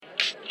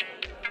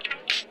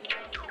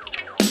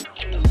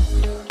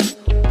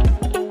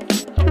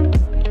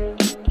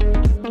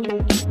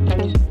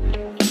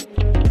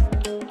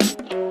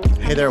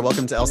Hey there,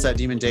 welcome to LSAT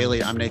Demon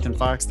Daily. I'm Nathan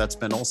Fox. That's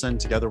Ben Olson.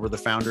 Together, we're the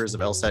founders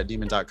of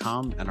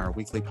LSATdemon.com and our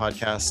weekly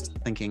podcast,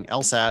 Thinking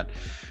LSAT.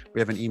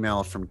 We have an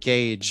email from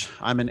Gage.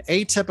 I'm an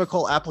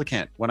atypical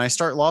applicant. When I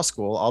start law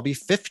school, I'll be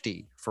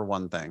 50 for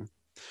one thing.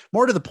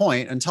 More to the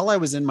point, until I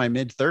was in my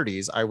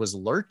mid-30s, I was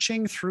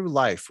lurching through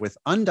life with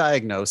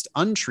undiagnosed,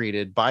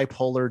 untreated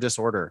bipolar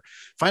disorder.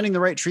 Finding the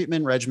right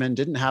treatment regimen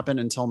didn't happen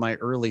until my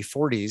early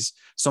 40s,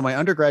 so my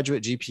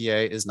undergraduate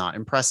GPA is not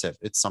impressive.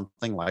 It's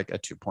something like a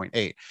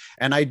 2.8,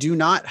 and I do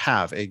not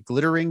have a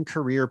glittering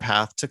career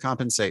path to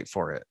compensate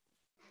for it.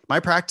 My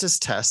practice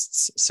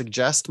tests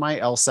suggest my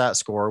LSAT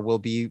score will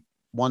be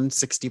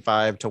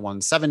 165 to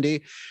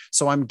 170.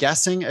 So I'm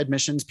guessing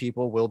admissions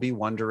people will be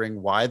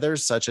wondering why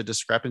there's such a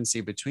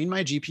discrepancy between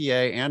my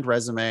GPA and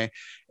resume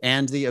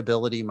and the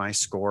ability my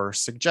score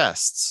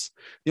suggests.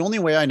 The only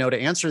way I know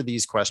to answer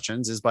these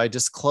questions is by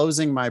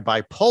disclosing my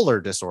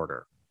bipolar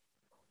disorder.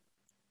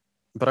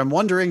 But I'm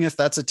wondering if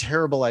that's a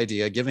terrible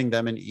idea, giving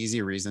them an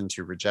easy reason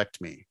to reject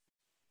me.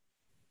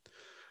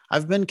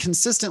 I've been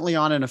consistently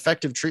on an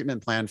effective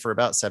treatment plan for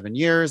about 7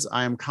 years.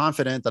 I am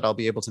confident that I'll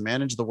be able to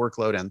manage the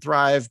workload and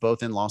thrive,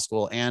 both in law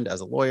school and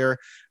as a lawyer.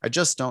 I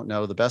just don't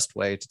know the best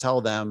way to tell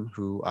them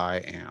who I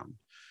am.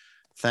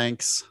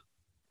 Thanks,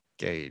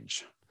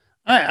 Gage.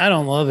 I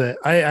don't love it.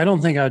 I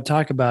don't think I would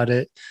talk about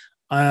it.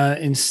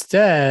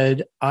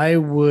 Instead, I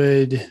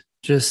would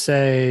just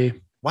say,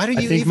 why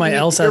do you think my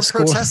LSAT you're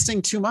score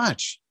protesting too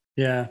much?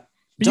 Yeah.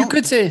 But you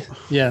could say,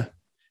 yeah.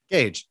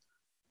 Gage,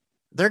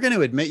 they're going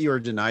to admit you or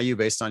deny you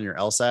based on your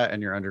LSAT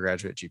and your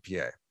undergraduate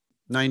GPA.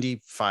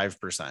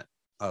 95%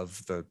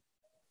 of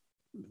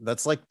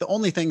that's like the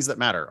only things that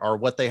matter are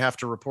what they have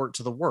to report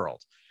to the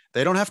world.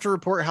 They don't have to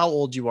report how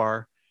old you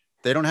are.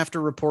 They don't have to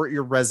report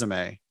your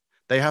resume.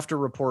 They have to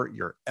report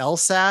your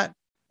LSAT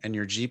and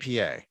your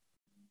GPA.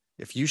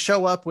 If you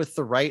show up with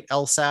the right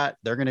LSAT,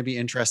 they're going to be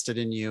interested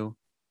in you.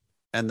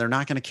 And they're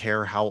not going to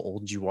care how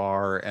old you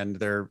are. And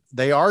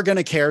they are going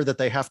to care that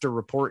they have to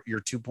report your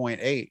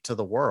 2.8 to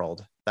the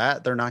world.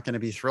 That they're not going to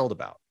be thrilled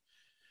about.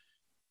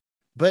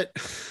 But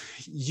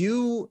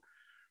you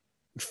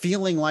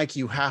feeling like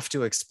you have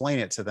to explain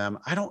it to them,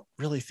 I don't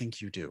really think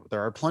you do.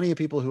 There are plenty of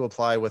people who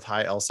apply with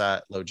high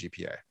LSAT, low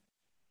GPA.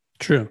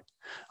 True.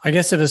 I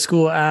guess if a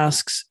school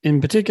asks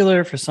in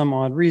particular for some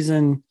odd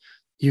reason,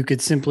 you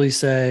could simply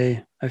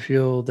say, I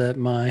feel that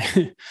my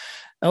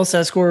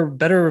LSAT score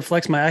better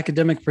reflects my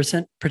academic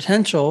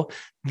potential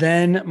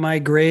than my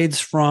grades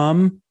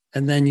from,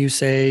 and then you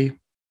say,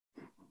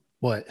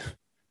 what,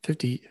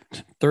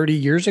 30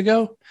 years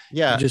ago?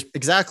 Yeah,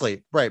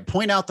 exactly. Right.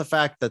 Point out the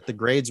fact that the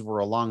grades were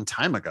a long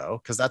time ago,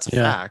 because that's a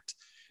fact.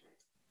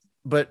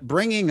 But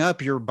bringing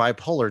up your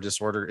bipolar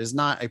disorder is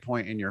not a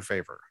point in your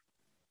favor.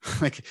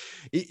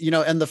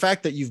 And the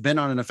fact that you've been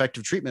on an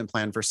effective treatment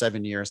plan for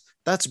 7 years,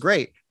 that's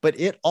great. But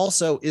it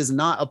also is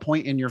not a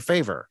point in your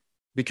favor,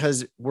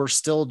 because we're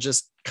still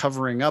just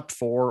covering up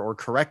for or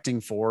correcting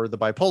for the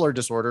bipolar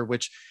disorder,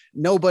 which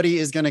nobody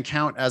is going to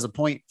count as a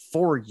point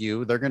for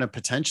you. They're going to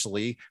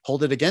potentially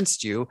hold it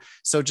against you.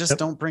 So just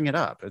don't bring it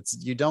up.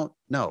 You don't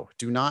know.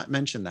 Do not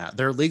mention that.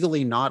 They're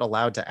legally not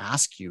allowed to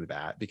ask you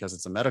that because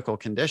it's a medical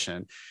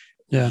condition.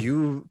 Yeah.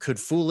 You could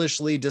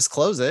foolishly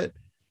disclose it,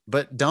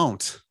 but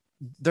don't.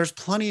 There's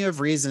plenty of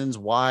reasons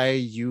why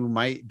you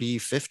might be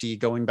 50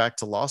 going back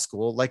to law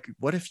school. Like,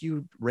 what if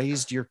you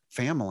raised your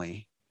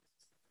family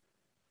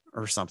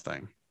or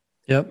something?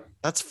 Yep.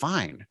 That's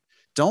fine.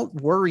 Don't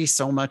worry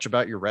so much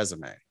about your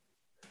resume.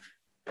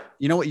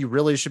 You know what you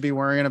really should be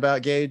worrying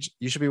about, Gage?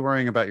 You should be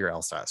worrying about your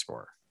LSAT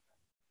score.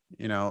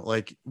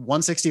 Like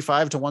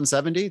 165 to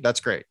 170,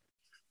 that's great.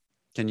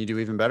 Can you do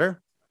even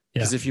better?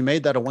 Because if you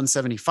made that a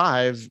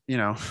 175,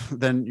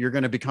 then you're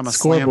going to become a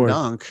slam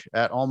dunk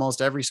at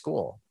almost every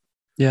school.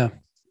 Yeah.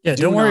 Yeah.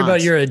 Don't worry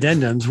about your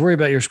addendums. Worry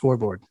about your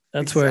scoreboard.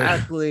 That's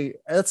exactly.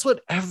 That's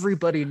what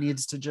everybody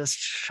needs to just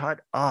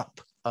shut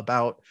up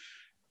about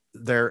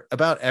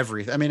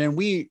everything. I mean, and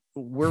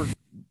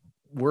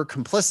we're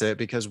complicit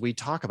because we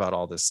talk about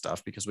all this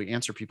stuff because we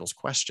answer people's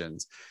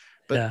questions.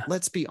 But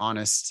let's be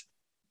honest,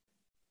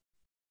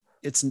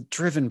 it's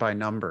driven by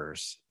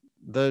numbers.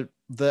 The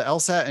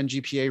LSAT and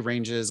GPA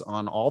ranges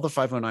on all the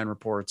 509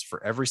 reports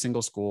for every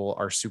single school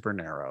are super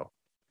narrow.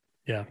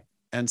 Yeah.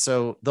 And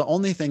so the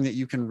only thing that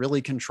you can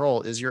really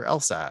control is your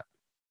LSAT.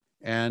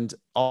 And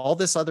all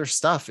this other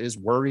stuff is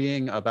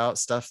worrying about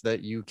stuff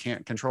that you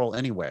can't control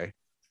anyway.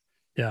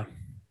 Yeah.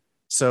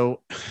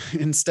 So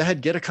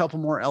instead, get a couple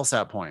more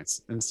LSAT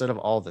points instead of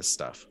all this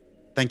stuff.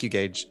 Thank you,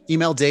 Gage.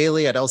 Email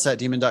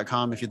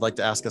daily@lsatdemon.com if you'd like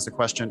to ask us a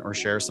question or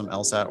share some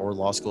LSAT or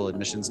law school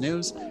admissions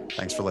news.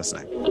 Thanks for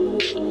listening.